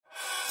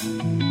This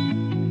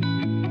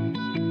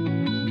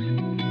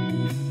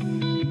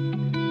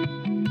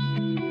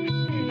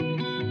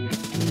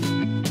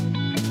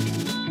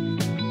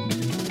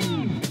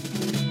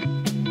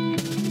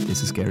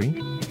is Gary,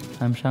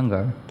 I'm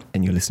Shanggar.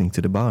 and you're listening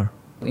to The Bar.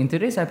 In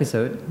today's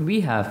episode,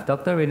 we have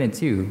Dr. Renard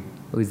Siew,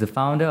 who is the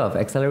founder of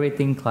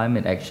Accelerating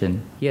Climate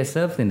Action. He has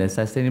served in the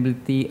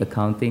Sustainability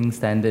Accounting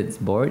Standards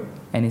Board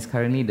and is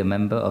currently the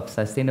member of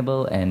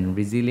Sustainable and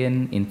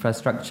Resilient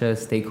Infrastructure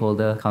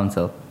Stakeholder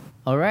Council.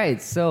 All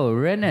right, so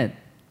Renard,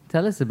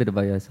 tell us a bit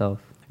about yourself.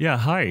 Yeah,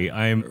 hi,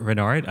 I'm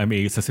Renard. I'm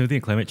a sustainability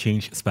and climate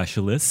change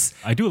specialist.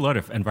 I do a lot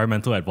of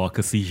environmental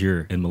advocacy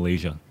here in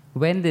Malaysia.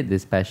 When did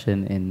this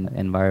passion in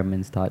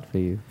environment start for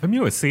you? For me,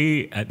 I would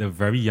say at a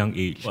very young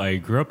age. I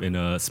grew up in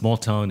a small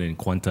town in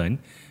Kuantan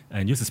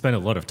and used to spend a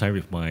lot of time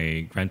with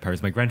my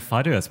grandparents. My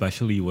grandfather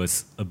especially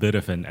was a bit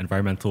of an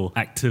environmental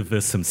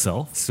activist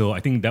himself. So I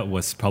think that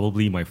was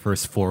probably my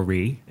first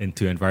foray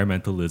into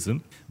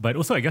environmentalism. But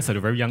also, I guess at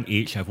a very young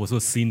age, I've also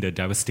seen the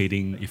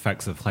devastating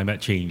effects of climate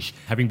change.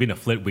 Having been a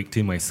flood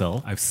victim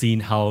myself, I've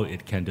seen how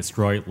it can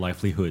destroy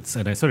livelihoods.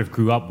 And I sort of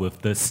grew up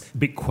with this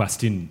big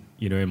question,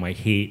 in my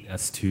head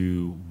as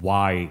to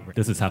why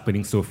this is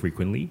happening so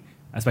frequently.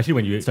 Especially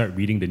when you start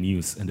reading the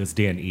news in this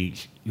day and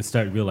age, you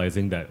start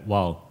realizing that,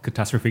 wow,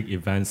 catastrophic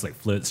events like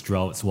floods,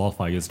 droughts,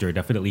 wildfires, they're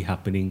definitely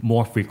happening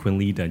more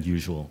frequently than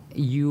usual.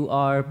 You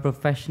are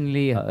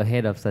professionally a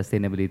head of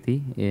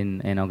sustainability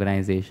in an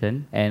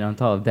organization, and on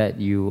top of that,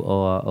 you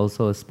are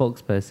also a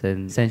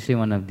spokesperson, essentially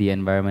one of the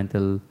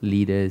environmental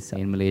leaders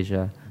in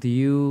Malaysia. Do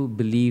you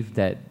believe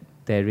that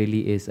there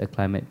really is a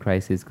climate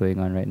crisis going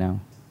on right now?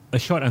 A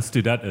short answer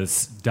to that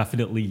is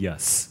definitely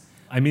yes.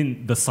 I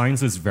mean, the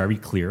science is very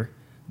clear,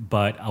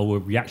 but our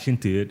reaction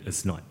to it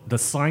is not. The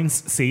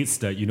science says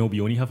that, we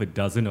only have a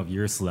dozen of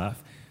years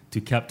left to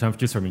cap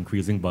temperatures from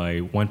increasing by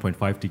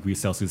 1.5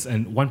 degrees Celsius.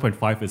 And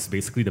 1.5 is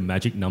basically the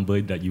magic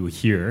number that you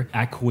hear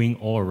echoing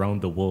all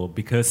around the world,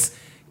 because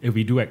if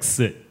we do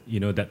exceed,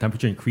 that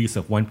temperature increase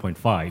of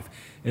 1.5,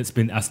 it's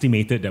been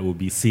estimated that we'll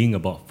be seeing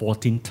about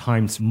 14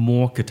 times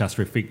more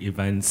catastrophic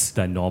events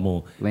than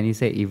normal. When you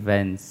say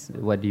events,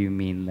 what do you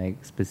mean,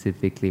 like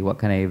specifically? What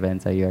kind of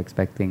events are you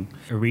expecting?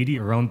 Already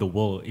around the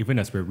world, even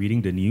as we're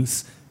reading the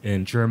news,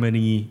 in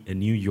Germany, in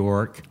New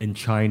York, in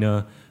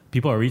China,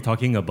 people are already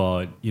talking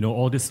about,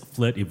 all these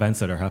flood events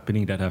that are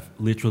happening that have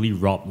literally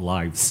robbed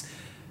lives.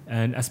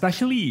 And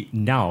especially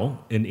now,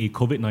 in a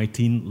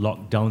COVID-19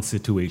 lockdown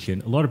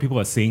situation, a lot of people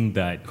are saying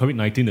that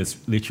COVID-19 is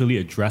literally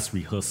a dress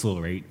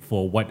rehearsal, right,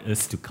 for what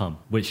is to come,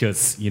 which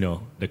is,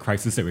 the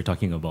crisis that we're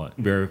talking about.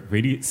 We're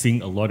already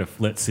seeing a lot of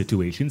flood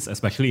situations,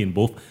 especially in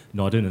both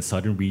northern and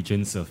southern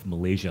regions of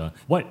Malaysia.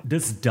 What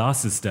this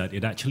does is that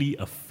it actually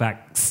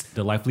affects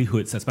the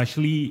livelihoods,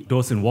 especially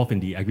those involved in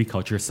the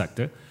agriculture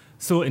sector.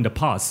 So in the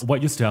past,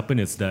 what used to happen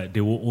is that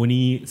they will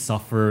only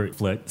suffer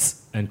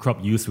floods and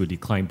crop yields will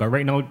decline. But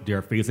right now,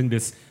 they're facing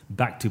this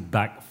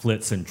back-to-back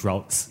floods and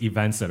droughts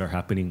events that are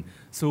happening.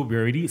 So we're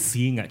already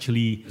seeing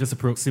actually just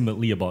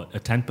approximately about a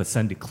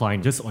 10%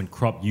 decline just on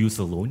crop yields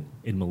alone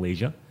in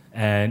Malaysia.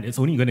 And it's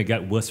only going to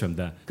get worse from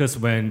there. Because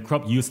when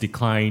crop yields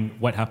decline,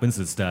 what happens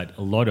is that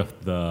a lot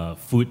of the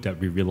food that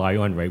we rely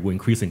on, right, will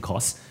increase in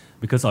cost.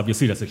 Because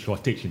obviously there's a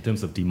shortage in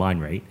terms of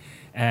demand, right?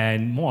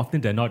 And more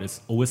often than not,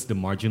 it's always the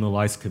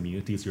marginalized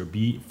communities, your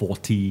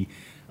B40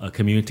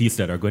 communities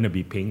that are going to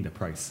be paying the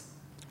price.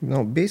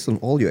 Now, based on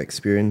all your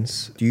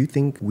experience, do you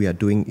think we are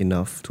doing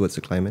enough towards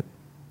the climate?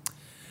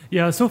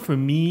 Yeah, so for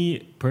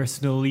me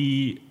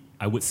personally,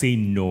 I would say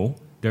no.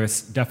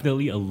 There's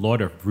definitely a lot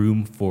of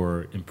room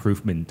for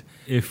improvement.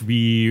 If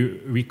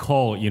we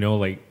recall,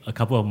 like a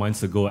couple of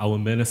months ago, our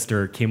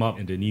minister came up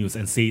in the news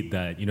and said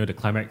that, the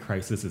climate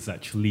crisis is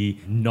actually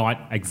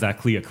not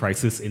exactly a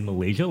crisis in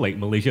Malaysia. Like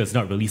Malaysia is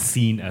not really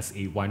seen as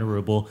a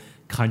vulnerable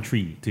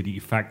country to the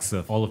effects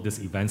of all of these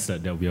events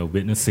that we are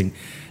witnessing.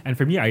 And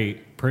for me,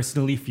 I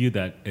personally feel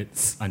that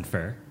it's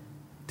unfair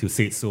to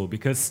say so,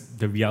 because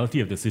the reality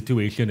of the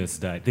situation is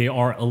that there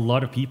are a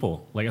lot of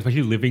people, like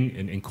especially living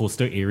in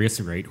coastal areas,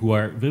 right, who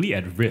are really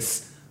at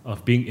risk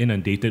of being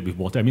inundated with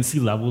water. I mean, sea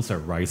levels are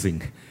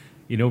rising.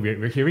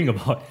 We're hearing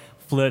about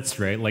floods,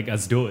 right, like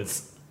as though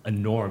it's a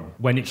norm,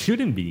 when it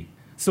shouldn't be.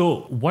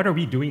 So what are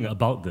we doing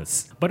about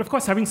this? But of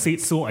course, having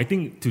said so, I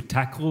think to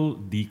tackle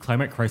the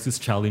climate crisis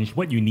challenge,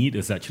 what you need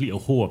is actually a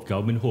whole of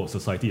government, whole of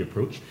society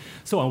approach.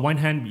 So on one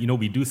hand,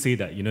 we do say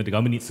that, the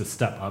government needs to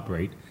step up,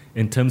 right,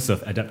 in terms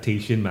of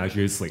adaptation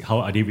measures, like how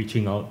are they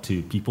reaching out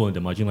to people in the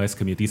marginalized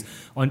communities.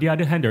 On the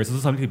other hand, there's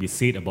also something to be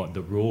said about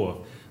the role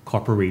of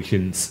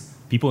corporations,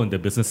 people in the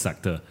business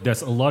sector.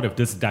 There's a lot of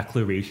these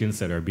declarations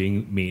that are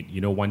being made,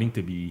 wanting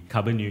to be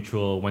carbon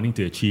neutral, wanting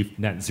to achieve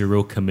net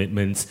zero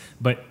commitments.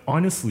 But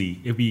honestly,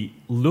 if we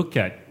look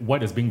at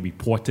what is being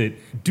reported,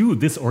 do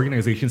these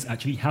organizations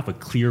actually have a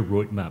clear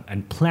roadmap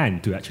and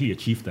plan to actually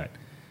achieve that?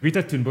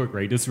 Greta Thunberg,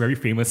 right, this very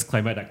famous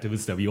climate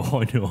activist that we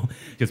all know,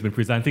 she's been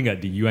presenting at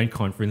the UN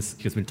conference.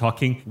 She's been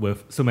talking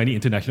with so many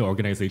international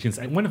organizations.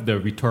 And one of the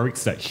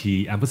rhetorics that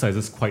she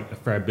emphasizes quite a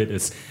fair bit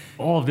is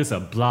all of this are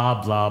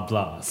blah, blah,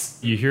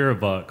 blahs. You hear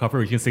about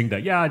corporations saying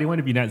that, yeah, they want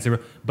to be net zero.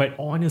 But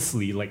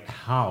honestly, like,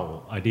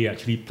 how are they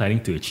actually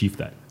planning to achieve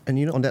that?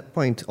 And on that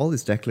point, all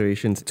these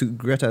declarations, to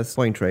Greta's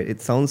point, right,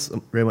 it sounds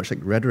very much like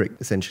rhetoric,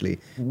 essentially.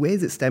 Where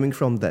is it stemming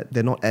from that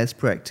they're not as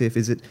proactive?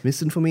 Is it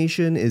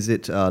misinformation? Is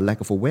it lack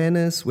of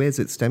awareness? Where is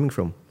it stemming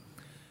from?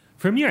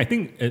 For me, I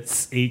think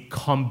it's a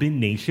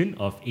combination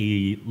of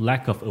a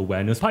lack of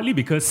awareness, partly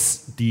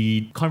because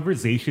the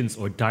conversations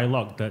or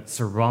dialogue that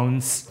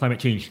surrounds climate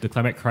change, the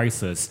climate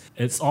crisis,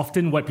 it's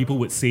often what people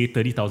would say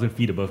 30,000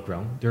 feet above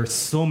ground. There are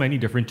so many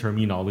different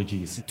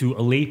terminologies. To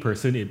a lay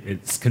person,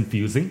 it's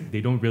confusing.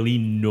 They don't really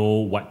know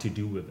what to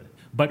do with it.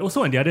 But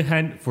also, on the other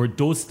hand, for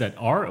those that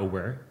are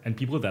aware, and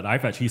people that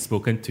I've actually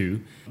spoken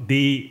to,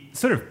 they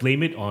sort of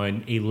blame it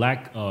on a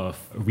lack of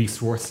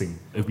resourcing.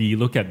 If we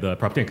look at the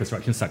property and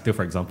construction sector,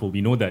 for example, we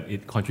know that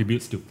it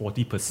contributes to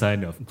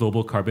 40% of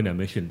global carbon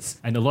emissions.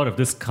 And a lot of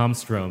this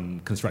comes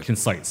from construction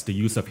sites, the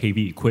use of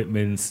heavy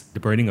equipment, the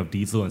burning of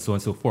diesel, and so on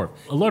and so forth.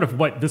 A lot of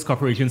what these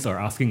corporations are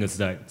asking is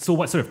that, so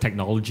what sort of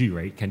technology,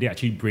 right, can they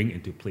actually bring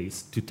into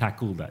place to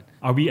tackle that?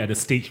 Are we at a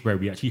stage where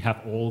we actually have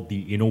all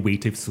the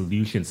innovative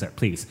solutions at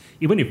place?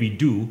 Even if we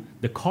do,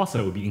 the cost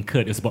that will be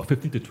incurred is about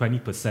 15 to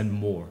 20%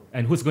 more.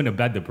 And who's going to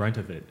bear the brunt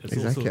of it?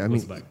 Exactly. I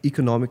mean,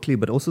 economically,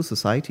 but also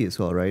society as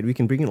well, right? We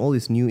can bring in all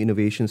these new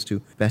innovations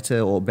to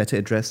better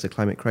address the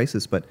climate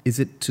crisis, but is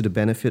it to the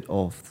benefit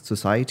of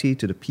society,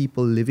 to the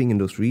people living in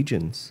those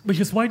regions? Which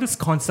is why this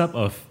concept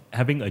of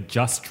having a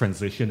just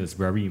transition is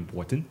very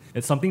important.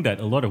 It's something that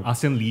a lot of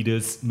ASEAN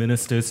leaders,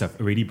 ministers have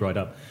already brought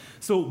up.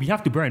 So we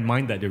have to bear in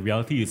mind that the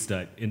reality is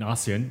that in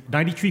ASEAN,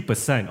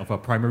 93% of our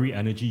primary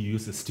energy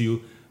use is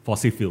still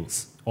fossil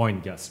fuels, oil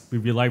and gas. We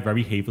rely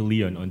very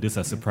heavily on this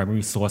as a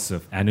primary source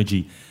of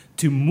energy.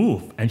 To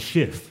move and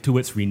shift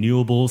towards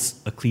renewables,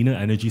 a cleaner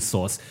energy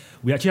source,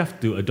 we actually have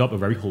to adopt a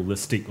very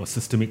holistic or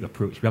systemic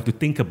approach. We have to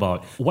think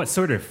about what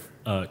sort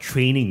of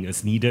training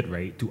is needed,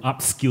 right, to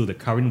upskill the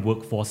current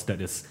workforce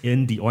that is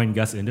in the oil and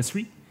gas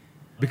industry.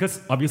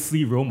 Because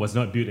obviously Rome was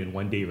not built in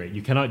one day, right?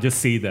 You cannot just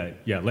say that,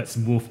 yeah, let's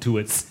move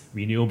towards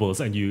renewables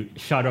and you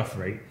shut off,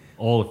 right,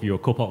 all of your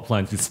coal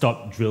plants, you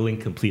stop drilling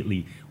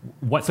completely.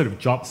 What sort of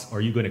jobs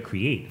are you going to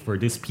create for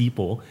these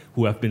people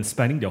who have been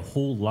spending their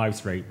whole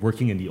lives, right,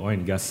 working in the oil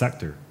and gas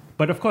sector?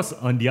 But of course,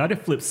 on the other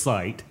flip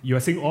side, you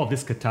are seeing all of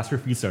these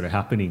catastrophes that are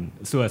happening.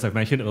 So as I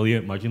mentioned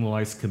earlier,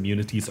 marginalized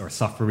communities are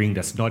suffering.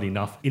 There's not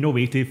enough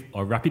innovative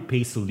or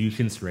rapid-paced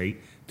solutions, right,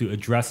 to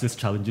address these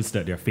challenges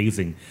that they're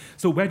facing.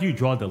 So where do you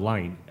draw the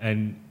line?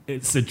 And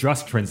it's a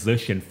just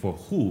transition for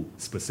who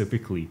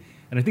specifically?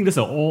 And I think these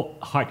are all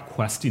hard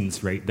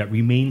questions, right, that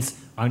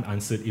remains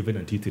unanswered even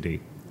until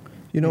today.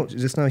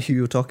 Just now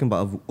you were talking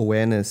about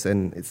awareness,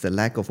 and it's the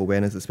lack of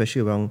awareness,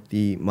 especially around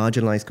the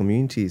marginalized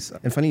communities.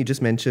 And funny, you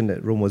just mentioned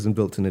that Rome wasn't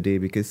built in a day,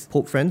 because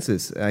Pope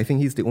Francis, I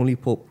think he's the only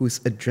Pope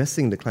who's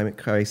addressing the climate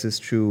crisis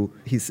through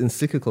his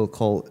encyclical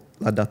called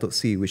Laudato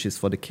Si, which is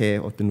for the care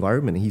of the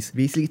environment. He's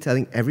basically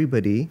telling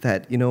everybody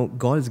that,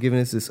 God has given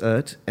us this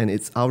earth, and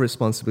it's our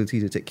responsibility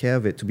to take care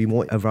of it, to be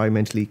more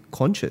environmentally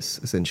conscious,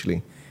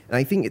 essentially. And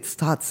I think it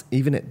starts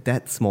even at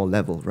that small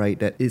level, right?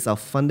 That is our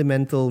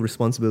fundamental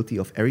responsibility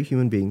of every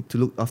human being to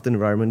look after the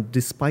environment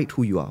despite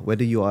who you are,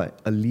 whether you are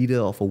a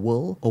leader of a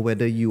world or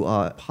whether you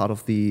are part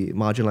of the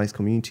marginalized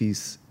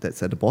communities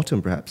that's at the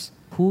bottom, perhaps.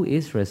 Who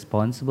is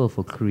responsible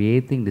for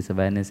creating this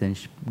awareness and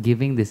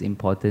giving this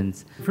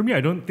importance? For me, I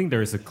don't think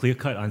there is a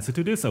clear-cut answer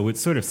to this. I would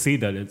sort of say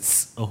that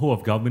it's a whole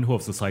of government, whole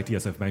of society,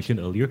 as I've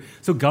mentioned earlier.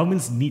 So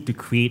governments need to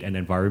create an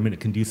environment, a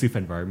conducive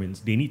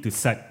environment. They need to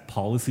set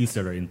policies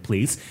that are in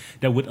place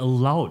that would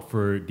allow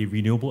for the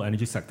renewable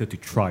energy sector to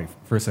thrive,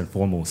 first and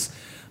foremost.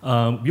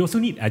 We also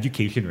need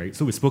education, right?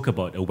 So we spoke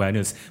about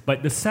awareness.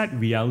 But the sad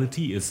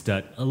reality is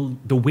that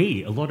the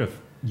way a lot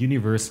of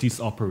universities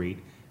operate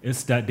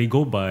is that they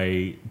go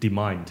by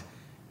demand.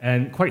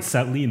 And quite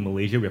sadly, in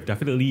Malaysia, we have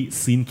definitely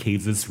seen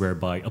cases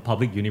whereby a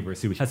public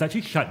university which has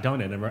actually shut down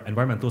an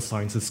environmental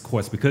sciences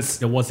course because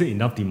there wasn't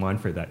enough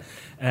demand for that.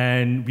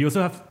 And we also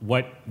have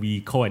what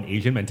we call an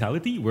Asian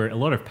mentality, where a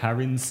lot of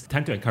parents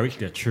tend to encourage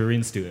their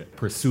children to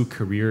pursue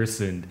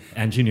careers in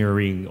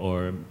engineering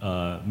or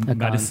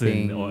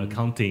medicine or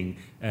accounting.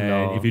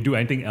 And if you do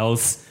anything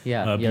else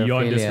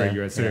beyond this, right,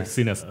 you're sort of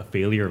seen as a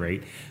failure,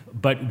 right?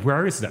 But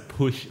where is that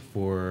push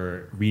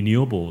for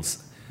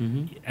renewables?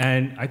 Mm-hmm.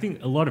 And I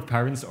think a lot of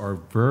parents are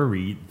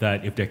worried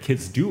that if their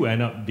kids do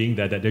end up being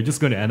that they're just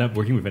going to end up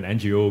working with an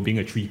NGO, being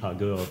a tree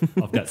hugger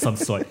of that some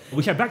sort,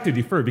 which I beg to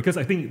differ, because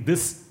I think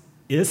this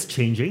is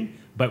changing,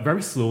 but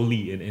very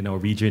slowly in our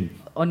region.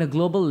 On a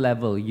global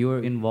level,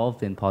 you're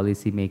involved in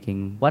policy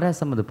making. What are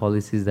some of the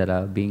policies that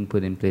are being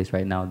put in place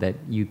right now that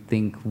you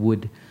think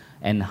would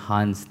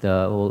enhance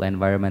the whole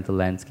environmental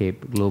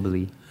landscape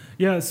globally?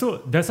 Yeah, so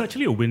there's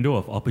actually a window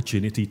of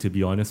opportunity, to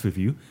be honest with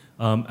you,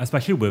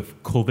 especially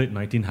with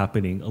COVID-19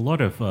 happening. A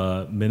lot of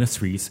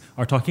ministries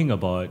are talking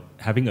about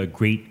having a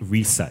great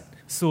reset.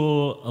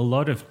 So a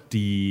lot of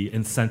the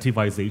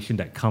incentivization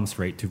that comes,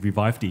 right, to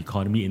revive the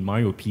economy, in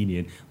my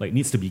opinion, like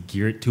needs to be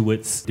geared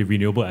towards the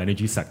renewable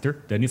energy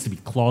sector. There needs to be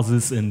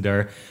clauses in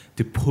there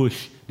to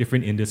push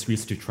different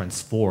industries to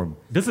transform.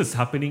 This is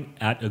happening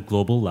at a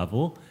global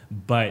level,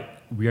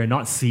 but we are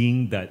not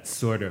seeing that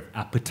sort of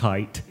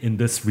appetite in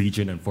this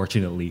region,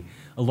 unfortunately.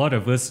 A lot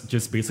of us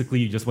just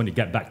basically just want to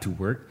get back to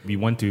work. We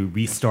want to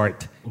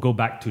restart, go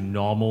back to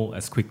normal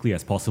as quickly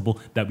as possible,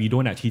 that we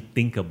don't actually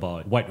think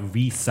about what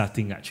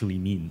resetting actually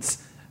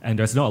means. And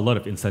there's not a lot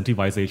of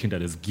incentivization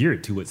that is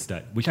geared towards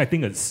that, which I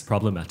think is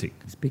problematic.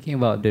 Speaking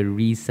about the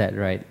reset,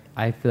 right?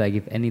 I feel like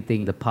if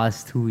anything, the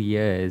past 2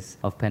 years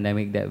of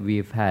pandemic that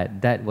we've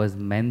had, that was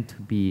meant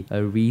to be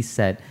a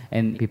reset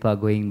and people are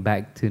going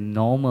back to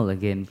normal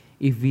again.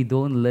 If we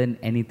don't learn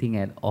anything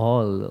at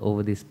all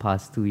over these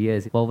past 2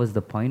 years, what was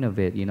the point of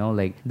it? You know,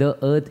 like the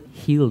earth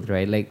healed,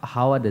 right? Like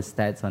how are the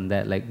stats on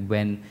that? Like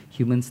when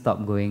humans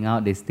stopped going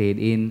out, they stayed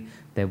in,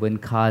 there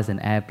weren't cars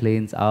and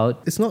airplanes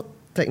out. It's not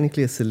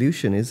technically a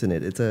solution, isn't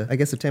it? It's I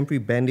guess a temporary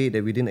band-aid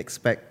that we didn't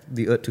expect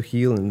the earth to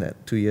heal in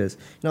that 2 years.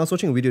 I was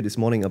watching a video this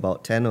morning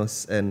about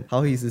Thanos and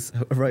how he's this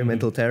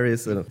environmental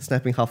terrorist,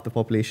 snapping half the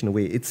population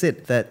away. It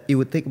said that it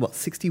would take about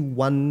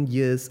 61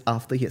 years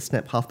after he had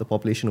snapped half the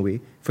population away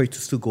for it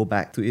to still go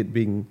back to it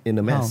being in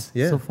a mess.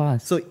 Wow, so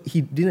fast. So he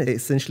didn't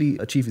essentially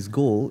achieve his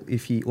goal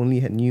if he only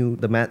had knew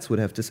the maths would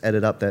have just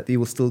added up that he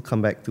will still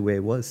come back to where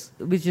it was.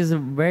 Which is a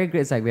very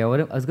great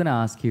segue. I was going to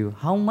ask you,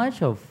 how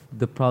much of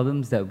the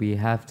problems that we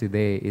have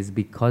today is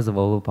because of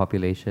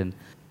overpopulation?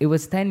 It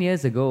was 10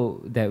 years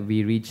ago that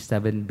we reached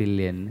 7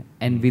 billion,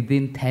 and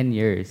within 10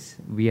 years,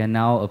 we are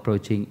now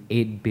approaching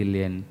 8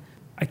 billion.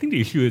 I think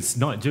the issue is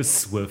not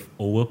just with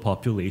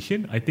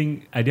overpopulation. I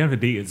think at the end of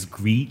the day, it's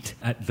greed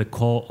at the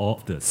core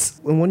of this.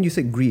 When you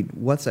say greed,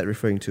 what's that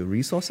referring to?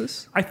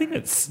 Resources? I think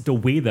it's the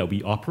way that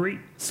we operate.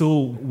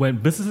 So when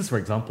businesses, for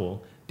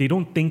example, they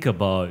don't think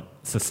about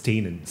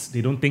sustenance.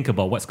 They don't think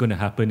about what's going to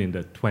happen in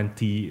the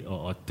 20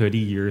 or 30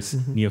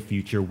 years near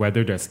future,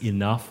 whether there's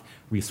enough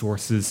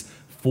resources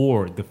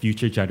for the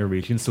future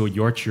generations. So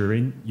your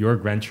children, your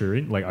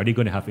grandchildren, like, are they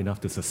going to have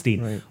enough to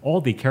sustain? Right. All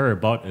they care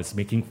about is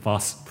making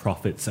fast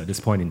profits at this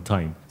point in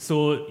time.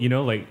 So,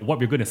 like what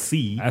we're going to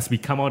see as we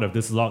come out of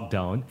this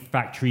lockdown,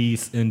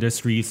 factories,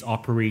 industries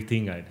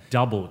operating at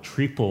double,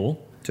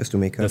 triple just to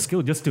make up the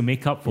skill, just to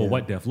make up for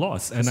what they've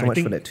lost. And so I much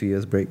think, for that 2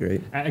 years break,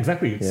 right?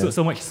 Exactly. Yeah.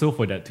 So much so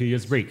for that 2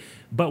 years break.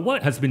 But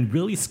what has been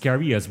really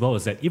scary as well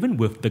is that even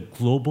with the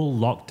global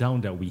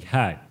lockdown that we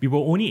had, we were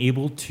only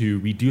able to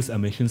reduce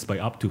emissions by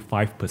up to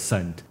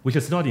 5%, which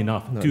is not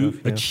enough to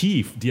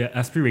achieve the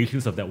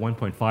aspirations of that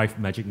 1.5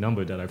 magic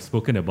number that I've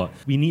spoken about.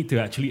 We need to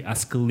actually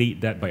escalate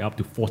that by up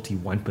to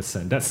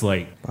 41%. That's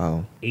like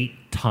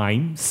 8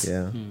 times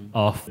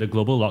of the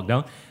global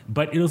lockdown.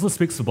 But it also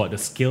speaks about the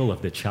scale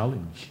of the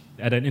challenge.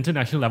 At an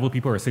international level,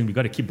 people are saying we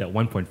got to keep that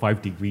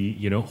 1.5 degree,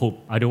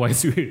 hope.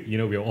 Otherwise,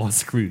 we're all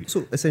screwed.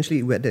 So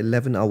essentially, we're at the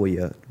 11-hour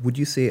year. Would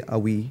you say, are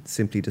we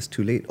simply just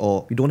too late,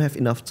 or we don't have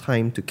enough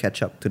time to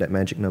catch up to that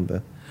magic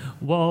number?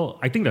 Well,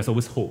 I think there's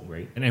always hope,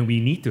 right? And we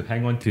need to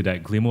hang on to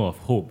that glimmer of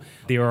hope.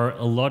 There are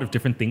a lot of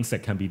different things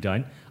that can be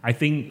done. I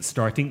think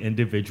starting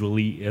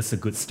individually is a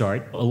good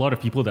start. A lot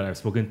of people that I've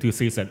spoken to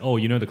say that,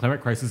 the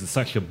climate crisis is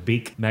such a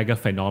big mega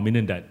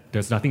phenomenon that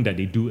there's nothing that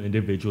they do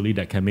individually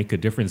that can make a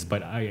difference.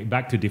 But I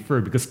beg to differ,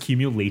 because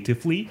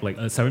cumulatively, like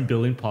a 7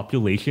 billion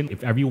population,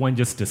 if everyone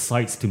just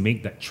decides to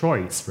make that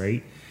choice,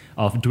 right,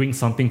 of doing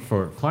something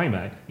for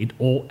climate, it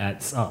all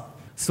adds up.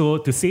 So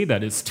to say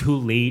that it's too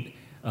late,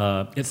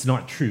 it's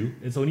not true.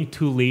 It's only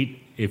too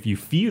late if you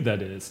feel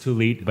that it is too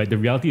late. But the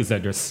reality is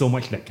that there's so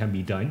much that can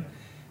be done,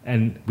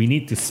 and we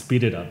need to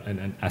speed it up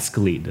and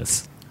escalate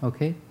this.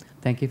 Okay.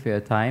 Thank you for your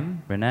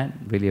time, Renard.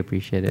 Really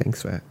appreciate it.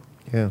 Thanks, Rat.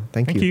 Yeah,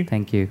 thank you.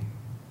 Thank you.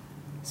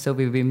 So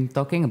we've been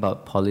talking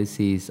about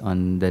policies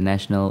on the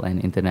national and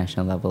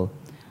international level.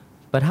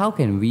 But how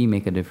can we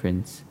make a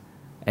difference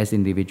as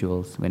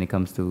individuals when it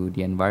comes to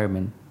the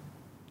environment?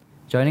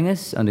 Joining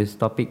us on this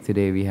topic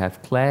today, we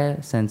have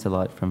Claire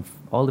Sancelot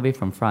all the way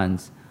from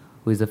France,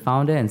 who is the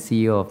founder and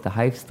CEO of the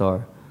Hive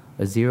store,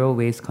 a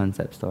zero-waste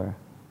concept store.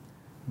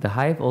 The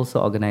Hive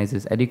also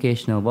organizes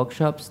educational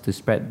workshops to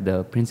spread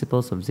the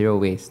principles of zero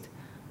waste: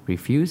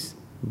 refuse,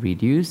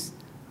 reduce,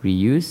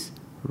 reuse,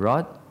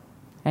 rot,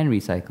 and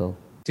recycle.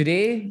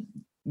 Today,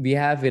 we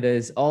have with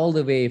us all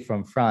the way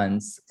from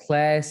France,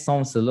 Claire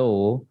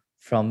Sancelot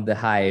from the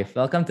Hive.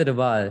 Welcome to the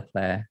bar,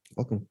 Claire.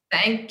 Welcome.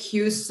 Thank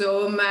you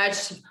so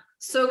much.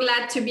 So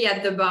glad to be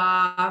at the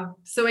bar.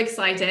 So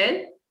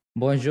excited.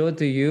 Bonjour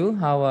to you.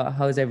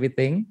 How's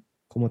everything?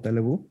 Comment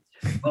allez-vous?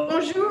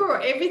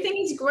 Bonjour, everything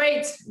is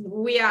great.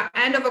 We are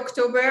end of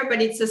October,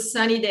 but it's a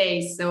sunny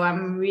day, so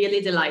I'm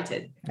really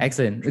delighted.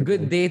 Excellent. A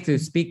good day to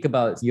speak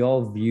about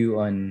your view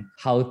on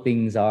how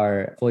things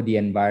are for the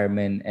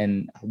environment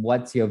and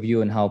what's your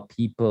view on how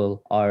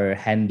people are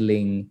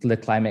handling the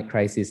climate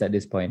crisis at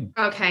this point.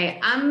 Okay,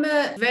 I'm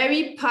a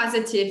very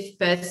positive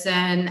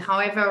person.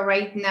 However,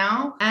 right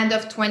now, end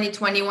of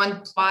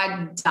 2021,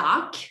 quite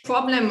dark.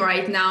 Problem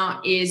right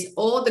now is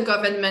all the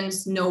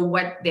governments know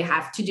what they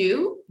have to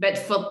do, but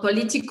for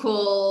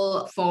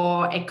political,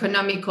 for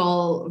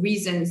economical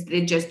reasons,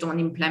 they just don't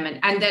implement.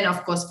 And then,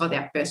 of course, for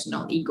their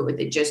personal ego,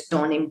 they just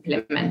don't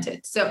implement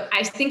it. So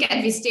I think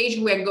at this stage,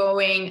 we're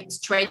going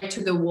straight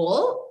to the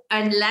wall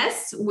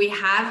unless we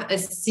have a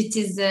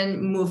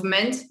citizen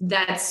movement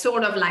that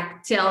sort of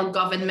like tell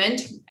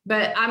government.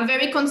 But I'm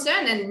very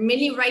concerned. And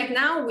mainly right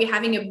now, we're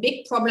having a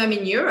big problem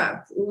in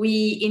Europe.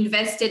 We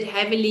invested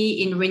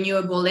heavily in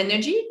renewable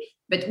energy,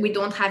 but we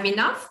don't have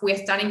enough. We're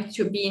starting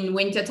to be in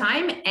winter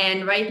time.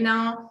 And right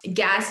now,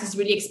 gas is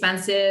really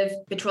expensive.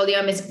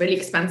 Petroleum is really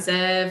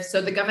expensive.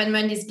 So the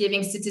government is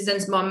giving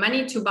citizens more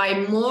money to buy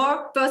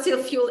more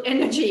fossil fuel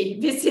energy.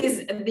 This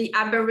is the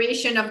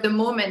aberration of the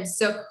moment.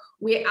 So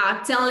we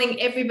are telling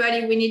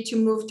everybody we need to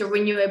move to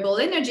renewable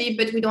energy,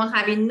 but we don't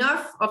have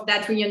enough of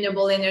that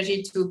renewable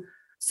energy to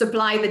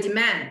supply the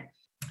demand.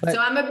 But, so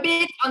I'm a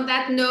bit, on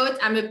that note,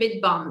 I'm a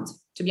bit bummed,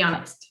 to be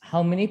honest.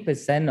 How many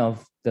 %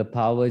 of the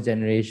power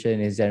generation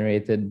is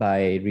generated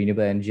by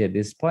renewable energy at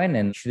this point?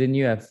 And shouldn't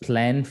you have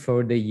planned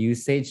for the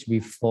usage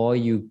before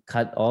you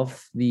cut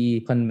off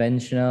the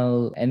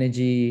conventional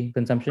energy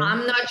consumption?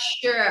 I'm not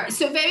sure.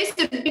 So there is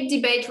a big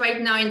debate right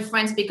now in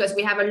France because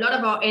we have a lot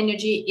of our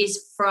energy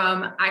is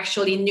from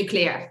actually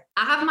nuclear.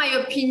 I have my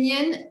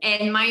opinion,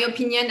 and my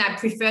opinion, I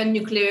prefer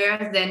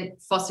nuclear than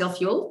fossil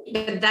fuel.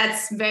 But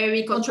that's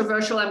very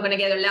controversial. I'm going to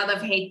get a lot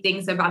of hate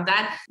things about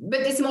that.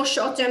 But it's more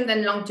short-term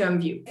than long-term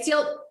view.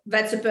 Still,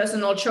 that's a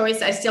personal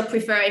choice. I still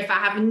prefer, if I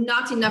have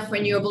not enough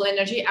renewable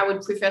energy, I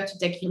would prefer to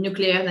take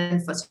nuclear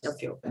than fossil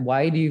fuel.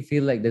 Why do you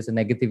feel like there's a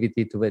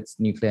negativity towards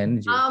nuclear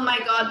energy? Oh my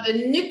God,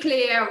 the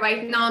nuclear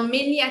right now,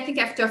 mainly I think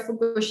after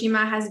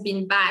Fukushima has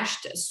been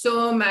bashed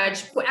so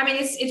much. I mean,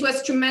 it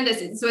was tremendous.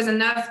 It was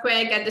an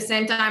earthquake at the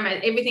same time.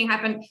 Everything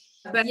happened.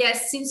 But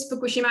yes, since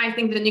Fukushima, I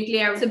think the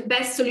nuclear is the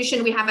best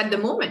solution we have at the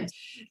moment.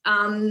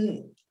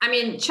 I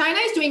mean, China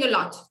is doing a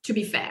lot, to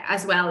be fair,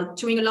 as well,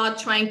 doing a lot,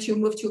 trying to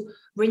move to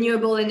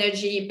renewable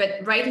energy.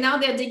 But right now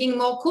they're digging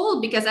more coal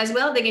because as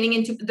well, they're getting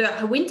into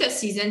the winter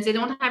seasons. They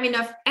don't have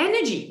enough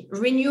energy,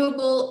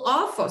 renewable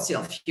or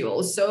fossil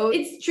fuel. So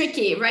it's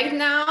tricky. Right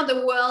now,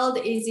 the world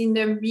is in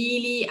the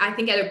really, I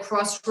think, at a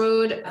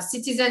crossroad.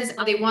 Citizens,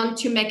 they want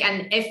to make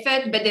an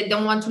effort, but they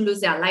don't want to lose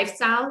their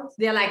lifestyle.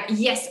 They're like,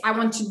 yes, I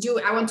want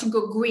to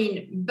go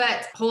green,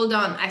 but hold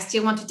on, I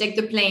still want to take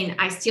the plane.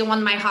 I still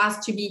want my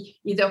house to be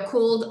either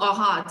cold or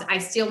hot. I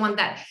still want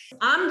that.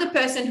 I'm the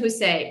person who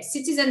say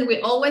citizens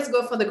will always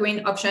go for the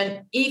green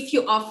option if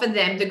you offer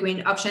them the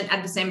green option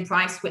at the same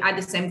price, at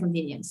the same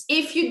convenience.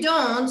 If you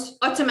don't,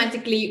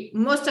 automatically,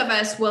 most of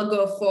us will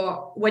go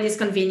for what is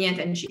convenient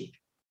and cheap.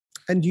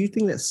 And do you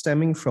think that's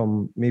stemming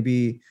from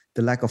maybe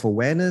the lack of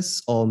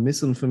awareness or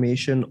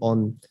misinformation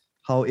on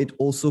how it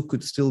also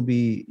could still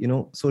be,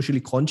 socially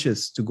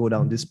conscious to go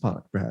down this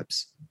path,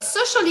 perhaps?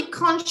 Socially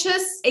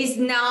conscious is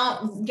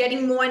now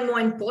getting more and more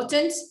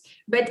important.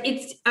 But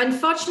it's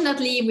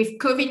unfortunately with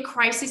COVID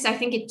crisis, I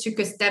think it took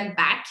a step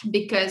back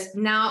because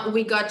now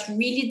we got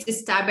really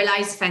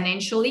destabilized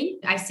financially.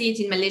 I see it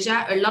in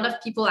Malaysia. A lot of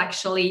people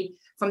actually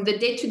from the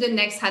day to the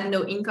next had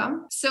no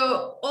income.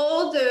 So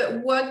all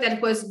the work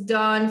that was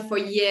done for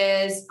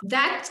years,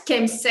 that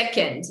came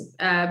second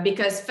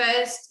because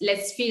first,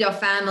 let's feed our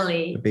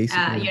family. The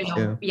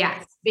basic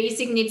needs,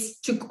 basic needs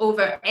took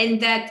over.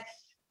 And that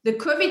the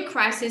COVID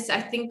crisis,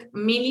 I think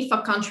mainly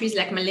for countries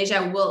like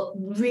Malaysia, will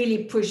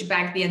really push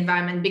back the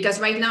environment because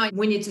right now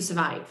we need to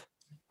survive.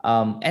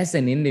 As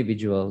an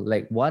individual,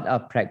 like what are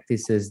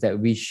practices that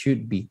we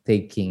should be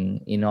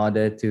taking in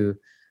order to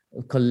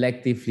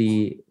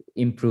collectively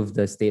improve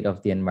the state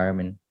of the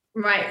environment?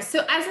 Right.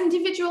 So as an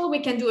individual, we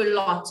can do a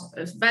lot.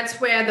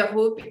 That's where the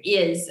hope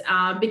is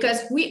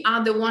because we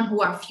are the one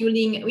who are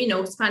fueling,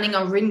 spending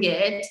our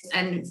ringgit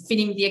and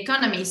feeding the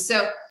economy.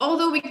 So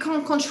although we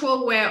can't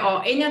control where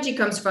our energy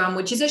comes from,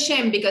 which is a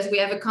shame because we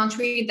have a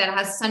country that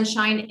has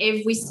sunshine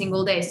every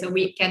single day. So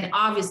we can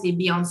obviously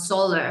be on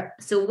solar.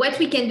 So what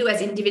we can do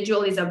as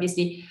individual is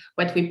obviously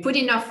what we put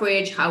in our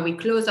fridge, how we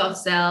close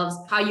ourselves,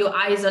 how you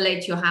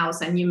isolate your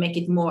house and you make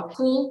it more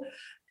cool.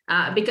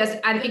 Because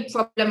a big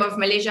problem of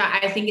Malaysia,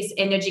 I think, is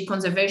energy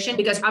conservation.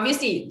 Because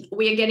obviously,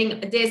 we are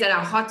getting days that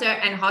are hotter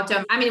and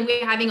hotter. I mean,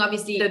 we're having,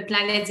 obviously, the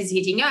planet is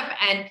heating up.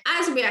 And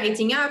as we are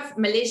heating up,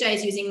 Malaysia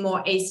is using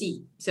more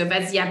AC. So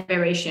that's the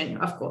aberration,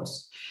 of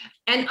course.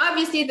 And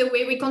obviously, the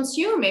way we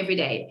consume every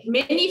day.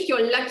 Maybe if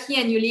you're lucky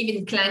and you live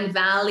in Klang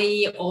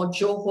Valley or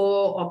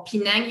Johor or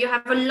Penang, you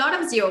have a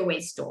lot of zero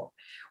waste store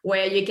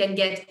where you can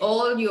get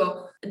all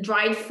your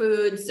dried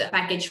foods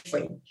package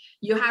free.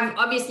 You have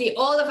obviously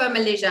all over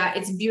Malaysia.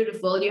 It's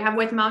beautiful. You have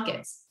wet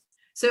markets.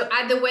 So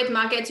at the wet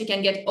market, you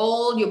can get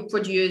all your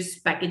produce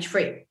package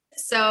free.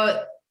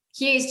 So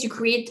here is to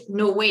create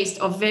no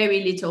waste or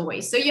very little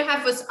waste. So you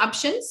have those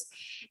options.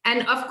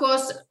 And of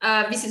course,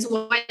 this is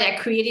why I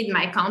created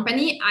my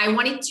company. I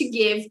wanted to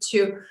give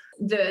to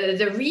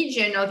the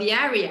region or the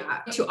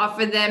area to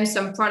offer them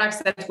some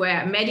products that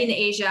were made in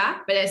Asia,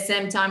 but at the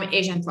same time,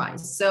 Asian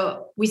price.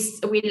 So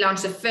we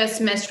launched the first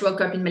menstrual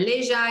cup in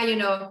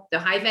Malaysia, the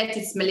Hive,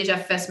 it's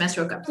Malaysia's first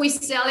menstrual cup. We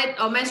sell it,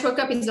 our menstrual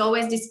cup is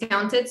always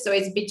discounted. So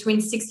it's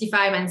between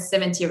 65 and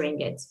 70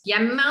 ringgit. The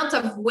amount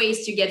of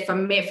waste you get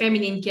from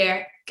feminine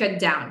care cut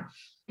down.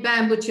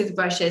 Bamboo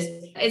toothbrushes.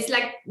 It's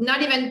like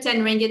not even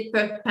 10 ringgit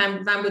per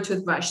bamboo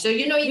toothbrush. So,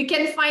 you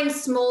can find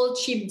small,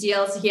 cheap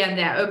deals here and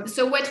there.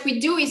 So what we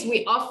do is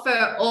we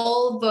offer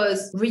all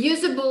those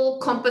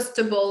reusable,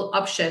 compostable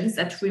options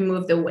that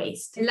remove the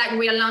waste. Like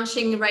we are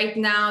launching right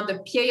now the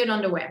period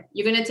underwear.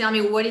 You're going to tell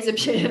me what is a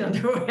period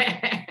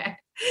underwear?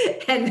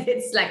 And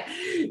it's like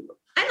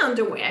an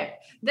underwear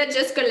that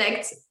just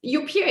collects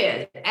your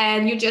period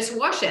and you just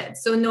wash it.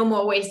 So no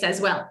more waste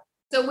as well.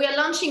 So we are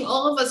launching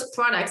all of those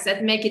products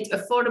that make it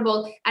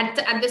affordable.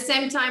 At the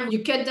same time,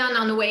 you cut down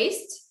on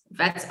waste.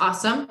 That's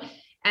awesome.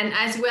 And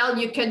as well,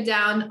 you cut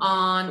down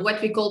on what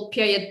we call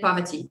period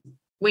poverty,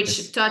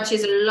 which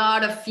touches a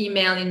lot of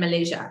female in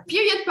Malaysia.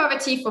 Period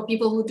poverty, for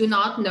people who do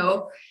not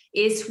know,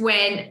 is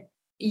when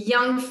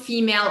young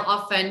female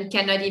often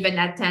cannot even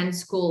attend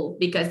school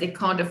because they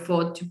can't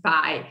afford to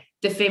buy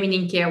the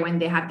feminine care when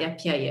they have their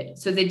period.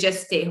 So they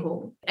just stay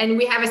home. And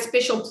we have a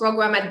special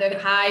program at the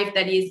Hive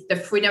that is the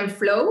Freedom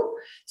Flow.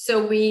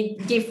 So we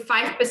give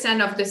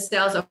 5% of the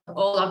sales of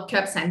all our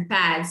cups and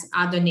pads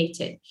are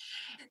donated.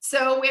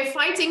 So we're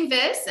fighting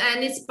this,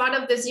 and it's part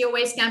of the Zero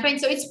Waste campaign.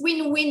 So it's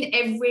win-win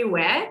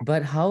everywhere.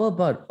 But how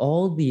about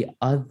all the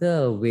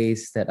other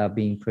waste that are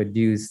being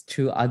produced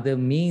through other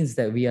means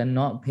that we are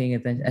not paying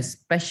attention,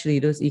 especially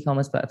those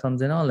e-commerce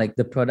platforms and all, like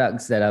the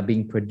products that are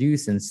being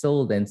produced and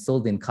sold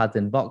in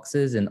carton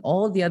boxes and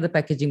all the other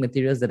packaging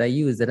materials that are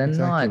used that are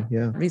not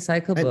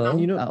recyclable.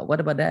 And, what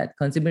about that?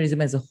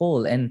 Consumerism as a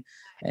whole and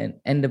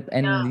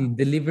the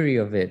delivery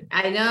of it.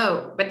 I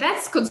know, but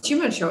that's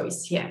consumer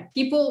choice here.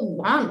 People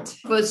want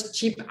those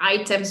cheap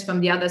items from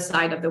the other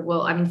side of the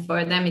world. I mean,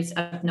 for them, it's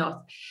up north.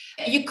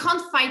 You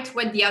can't fight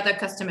what the other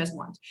customers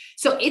want.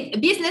 So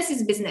business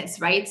is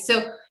business, right?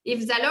 So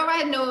if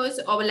Zalora knows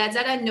or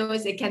Lazada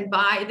knows they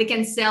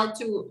can sell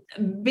to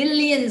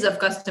billions of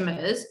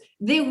customers,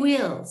 they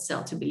will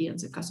sell to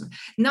billions of customers.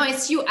 Now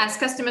it's you as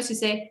customers who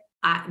say,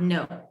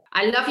 no,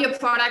 I love your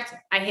product.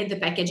 I hate the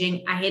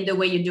packaging. I hate the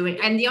way you do it.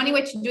 And the only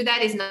way to do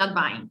that is not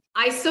buying.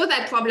 I saw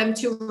that problem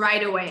too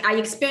right away. I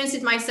experienced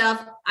it myself.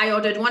 I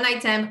ordered one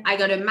item. I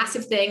got a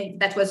massive thing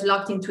that was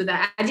locked into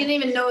that. I didn't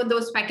even know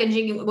those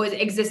packaging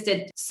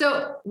existed.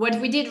 So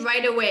what we did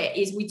right away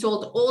is we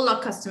told all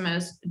our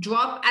customers,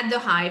 drop at the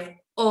Hive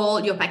all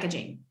your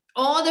packaging.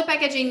 All the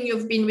packaging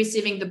you've been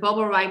receiving, the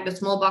bubble wrap, the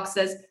small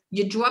boxes,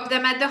 you drop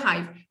them at the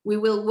Hive. We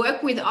will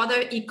work with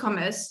other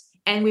e-commerce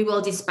and we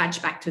will dispatch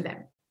back to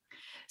them.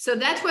 So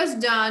that was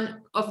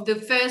done of the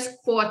first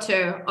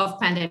quarter of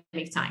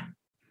pandemic time.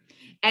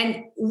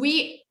 And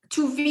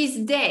to this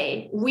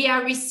day, we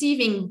are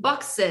receiving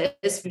boxes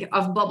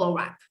of bubble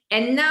wrap.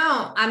 And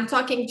now I'm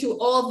talking to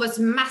all those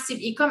massive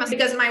e-commerce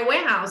because my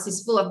warehouse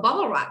is full of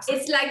bubble wraps.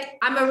 It's like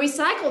I'm a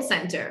recycle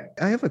center.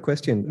 I have a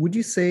question. Would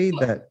you say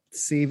that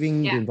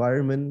saving the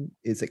environment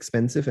is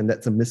expensive and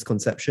that's a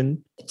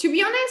misconception? To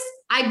be honest,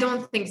 I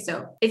don't think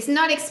so. It's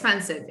not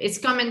expensive. It's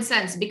common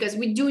sense because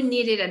we do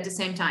need it at the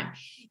same time.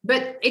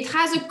 But it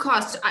has a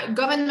cost at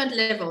government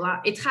level.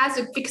 It has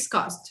a fixed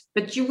cost,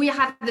 but you will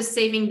have the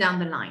saving down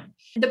the line.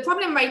 The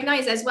problem right now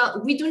is as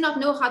well, we do not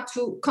know how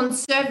to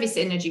conserve this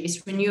energy,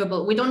 this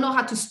renewable. We don't know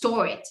how to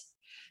store it.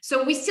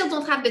 So we still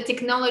don't have the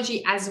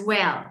technology as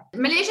well.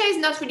 Malaysia is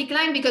not really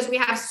climbing because we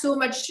have so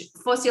much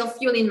fossil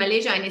fuel in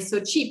Malaysia and it's so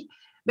cheap.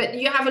 But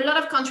you have a lot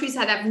of countries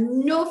that have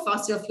no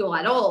fossil fuel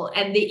at all,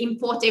 and they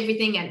import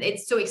everything, and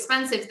it's so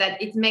expensive that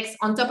it makes,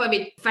 on top of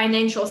it,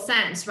 financial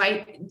sense,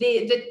 right?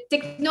 The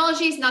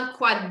technology is not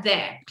quite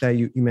there. Claire,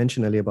 you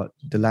mentioned earlier about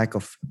the lack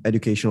of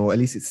education, or at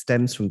least it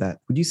stems from that.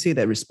 Would you say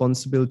that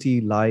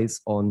responsibility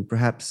lies on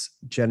perhaps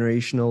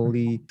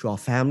generationally to our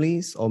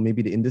families, or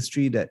maybe the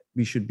industry, that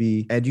we should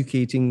be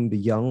educating the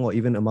young, or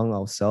even among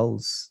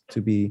ourselves,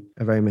 to be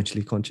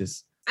environmentally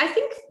conscious? I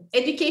think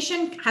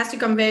education has to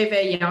come very,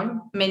 very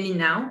young, mainly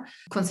now,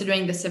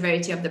 considering the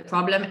severity of the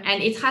problem.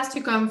 And it has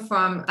to come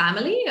from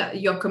family,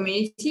 your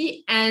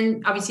community,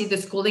 and obviously the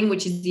schooling,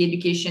 which is the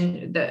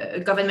education,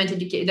 the government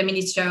education, the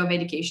Ministry of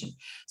Education.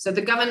 So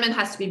the government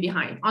has to be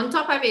behind. On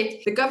top of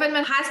it, the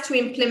government has to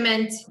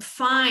implement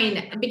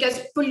fine, because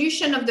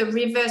pollution of the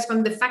rivers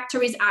from the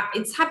factories,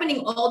 it's happening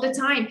all the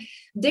time.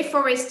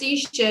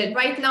 Deforestation.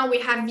 Right now, we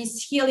have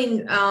this hill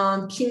in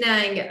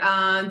Penang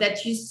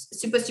that is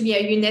supposed to be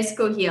a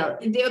UNESCO hill.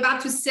 They're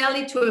about to sell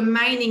it to a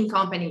mining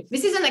company.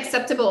 This is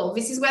unacceptable.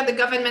 This is where the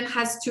government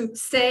has to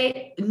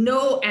say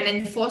no and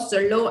enforce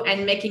the law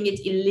and making it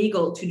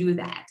illegal to do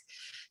that.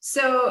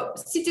 So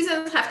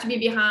citizens have to be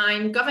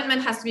behind,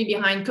 government has to be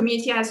behind,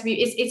 community has to be,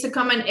 it's a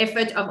common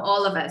effort of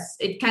all of us.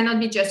 It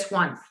cannot be just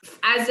one.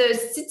 As a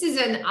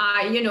citizen,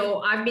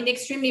 I've been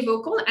extremely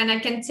vocal, and I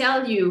can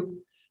tell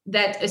you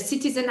that a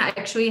citizen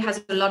actually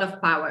has a lot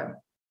of power.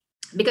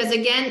 Because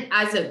again,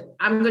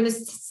 I'm going to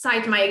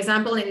cite my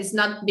example, and it's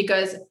not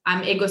because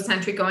I'm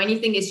egocentric or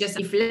anything. It's just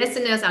if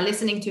listeners are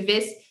listening to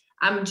this,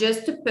 I'm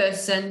just a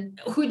person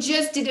who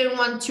just didn't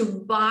want to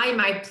buy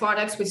my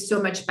products with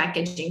so much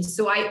packaging.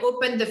 So I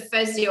opened the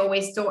first zero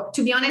waste store,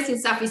 to be honest, in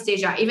Southeast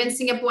Asia. Even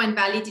Singapore and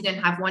Bali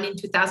didn't have one in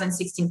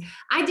 2016.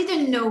 I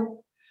didn't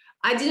know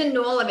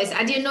all of this.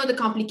 I didn't know the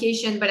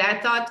complication, but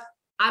I thought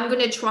I'm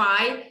going to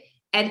try.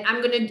 And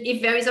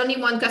if there is only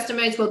one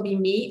customer, it will be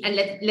me, and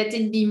let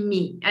it be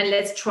me, and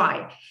let's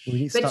try.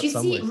 But you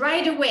see,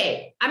 right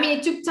away, I mean,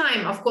 it took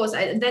time, of course.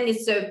 Then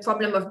it's a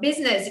problem of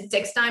business. It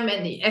takes time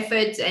and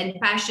effort and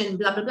passion,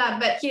 blah, blah, blah.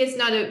 But here's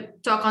not a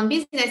talk on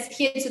business.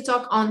 Here's a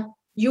talk on,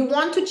 you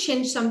want to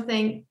change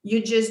something,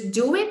 you just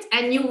do it,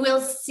 and you will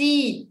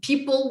see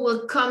people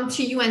will come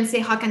to you and say,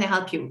 how can I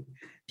help you?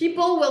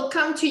 People will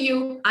come to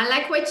you. I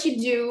like what you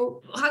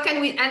do. How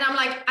can we? And I'm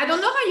like, I don't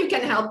know how you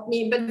can help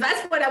me, but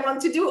that's what I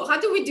want to do.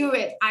 How do we do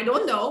it? I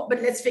don't know, but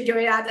let's figure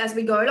it out as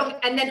we go along.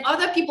 And then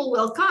other people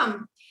will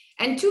come.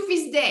 And to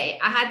this day,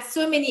 I had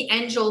so many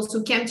angels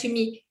who came to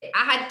me.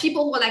 I had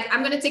people who were like,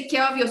 I'm going to take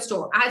care of your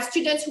store. I had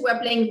students who were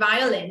playing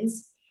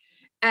violins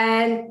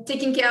and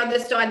taking care of the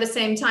store at the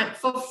same time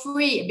for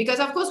free, because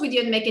of course we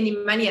didn't make any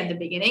money at the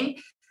beginning.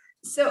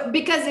 So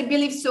because they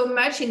believe so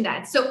much in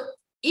that. So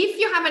if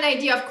you have an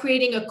idea of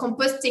creating a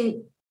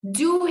composting,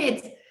 do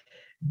it.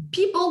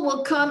 People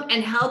will come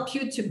and help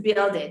you to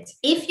build it.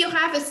 If you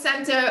have a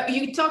center,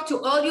 you talk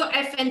to all your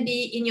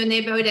F&B in your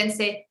neighborhood and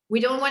say, we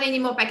don't want any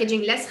more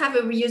packaging. Let's have a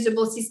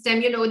reusable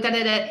system,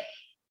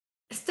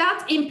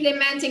 Start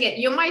implementing it.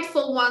 You might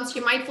fall once,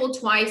 you might fall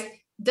twice.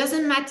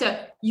 Doesn't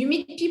matter. You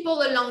meet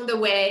people along the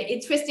way,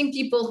 interesting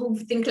people who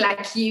think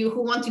like you,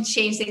 who want to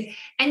change things,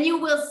 and you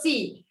will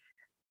see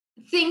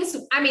things.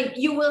 I mean,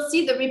 you will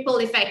see the ripple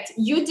effect.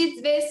 You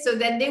did this, so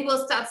then they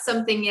will start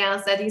something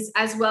else that is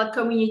as well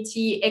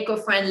community,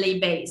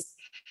 eco-friendly based.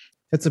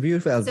 That's a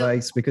beautiful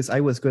advice, because I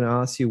was going to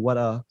ask you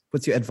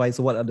what's your advice,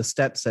 or what are the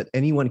steps that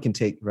anyone can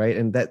take, right?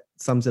 And that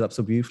sums it up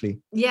so beautifully.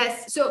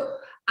 Yes. So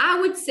I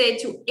would say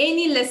to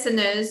any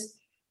listeners,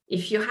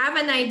 if you have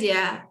an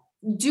idea,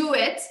 do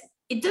it.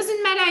 It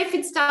doesn't matter if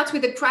it starts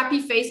with a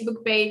crappy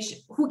Facebook page.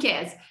 Who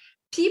cares?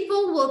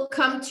 People will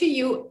come to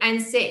you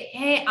and say,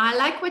 hey, I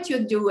like what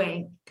you're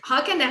doing.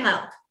 How can I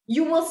help?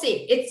 You will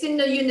see. It's in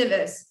the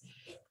universe.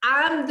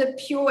 I'm the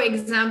pure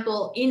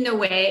example in a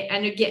way.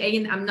 And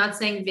again, I'm not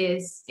saying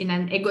this in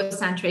an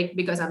egocentric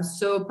because I'm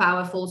so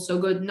powerful, so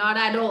good. Not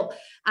at all.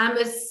 I'm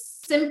a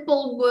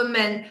simple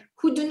woman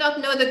who do not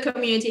know the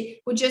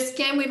community, who just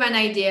came with an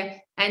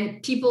idea,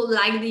 and people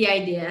like the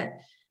idea.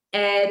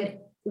 And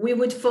we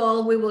would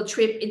fall, we will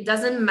trip. It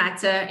doesn't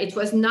matter. It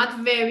was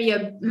not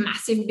a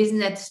massive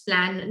business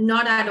plan,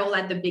 not at all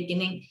at the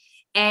beginning.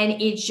 And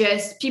it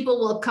just, people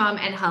will come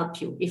and help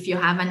you if you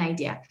have an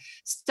idea.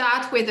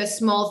 Start with a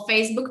small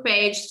Facebook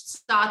page,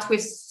 start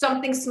with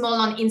something small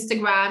on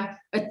Instagram,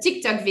 a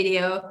TikTok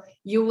video.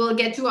 You will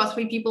get 2 or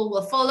 3 people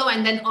will follow,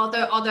 and then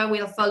other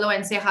will follow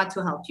and say how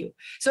to help you.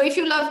 So if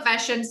you love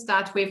fashion,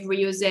 start with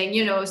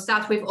reusing,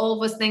 start with all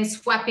those things,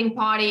 swapping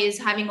parties,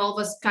 having all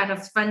those kind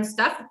of fun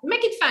stuff.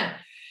 Make it fun.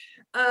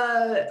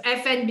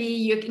 F&B,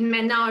 you can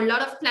now a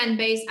lot of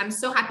plant-based. I'm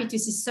so happy to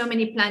see so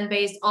many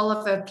plant-based all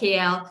over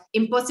KL.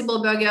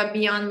 Impossible Burger,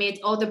 Beyond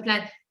Meat, all the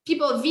plant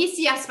people.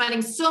 VC are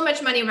spending so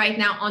much money right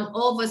now on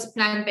all those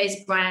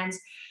plant-based brands.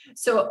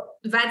 So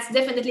that's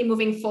definitely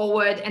moving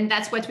forward, and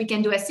that's what we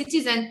can do as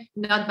citizens.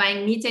 Not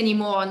buying meat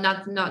anymore,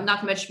 not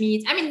much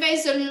meat. I mean,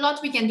 there's a lot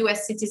we can do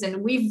as citizens.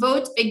 We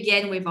vote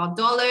again with our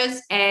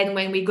dollars, and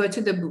when we go to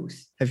the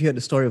booth. Have you heard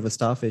the story of a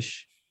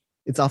starfish?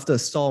 It's after a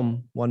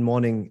storm one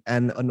morning,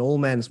 and an old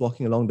man is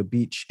walking along the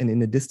beach, and in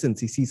the distance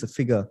he sees a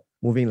figure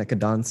moving like a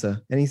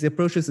dancer. And he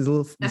approaches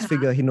this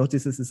figure. He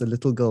notices it's a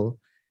little girl.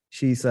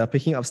 She's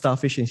picking up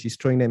starfish and she's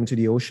throwing them into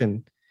the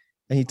ocean.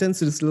 And he turns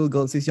to this little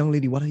girl and says, "Young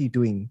lady, what are you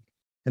doing?"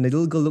 And the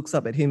little girl looks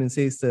up at him and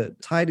says, "The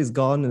tide is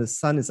gone and the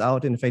sun is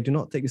out, and if I do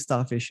not take the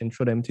starfish and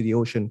throw them into the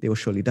ocean, they will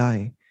surely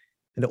die."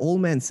 And the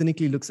old man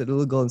cynically looks at the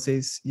little girl and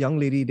says, "Young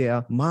lady, there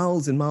are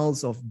miles and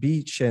miles of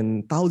beach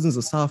and thousands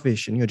of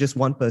starfish, and you're just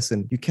one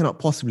person. You cannot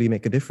possibly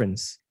make a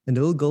difference." And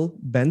the little girl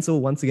bends over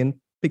once again,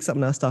 picks up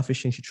another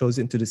starfish, and she throws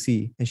it into the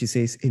sea. And she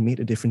says, "It made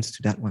a difference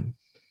to that one."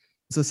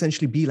 So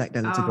essentially be like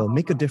that little girl,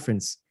 make a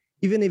difference.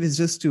 Even if it's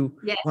just to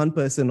one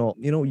person, or,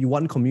 you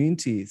one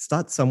community,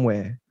 start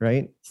somewhere,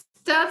 right?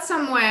 Start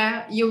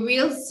somewhere, you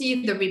will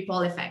see the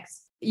ripple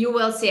effects. You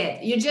will see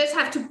it. You just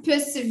have to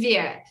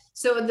persevere.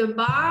 So the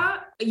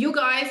bar, you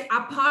guys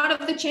are part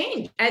of the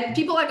change, and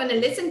people are going to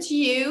listen to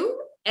you,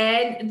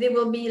 and they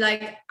will be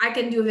like, I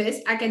can do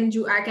this. I can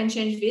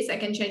change this. I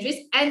can change this.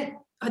 And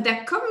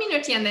their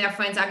community and their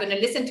friends are going to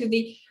listen to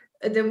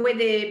the way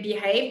they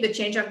behave, the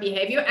change of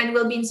behavior, and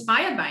will be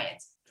inspired by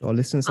it. To our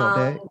listeners out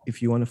there,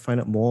 if you want to find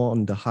out more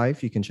on the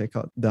Hive, you can check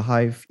out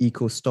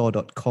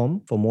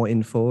thehiveecostore.com for more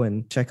info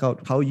and check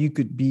out how you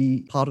could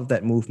be part of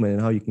that movement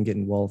and how you can get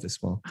involved as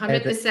well.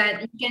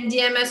 100%. You can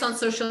DM us on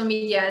social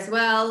media as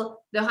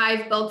well. The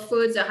Hive Bulk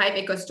Foods, the Hive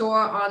Eco Store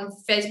on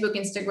Facebook,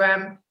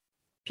 Instagram,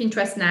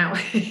 Pinterest now,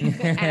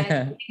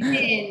 and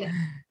LinkedIn.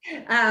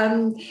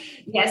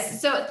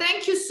 Yes. So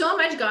thank you so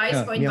much,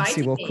 guys, for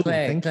inviting me.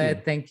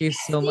 Claire, thank you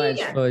so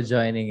much for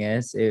joining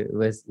us. It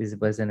was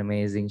an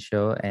amazing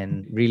show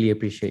and really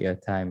appreciate your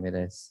time with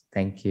us.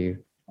 Thank you.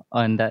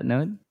 On that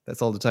note,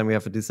 that's all the time we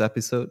have for this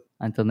episode.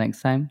 Until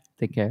next time,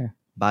 take care.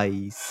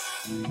 Bye.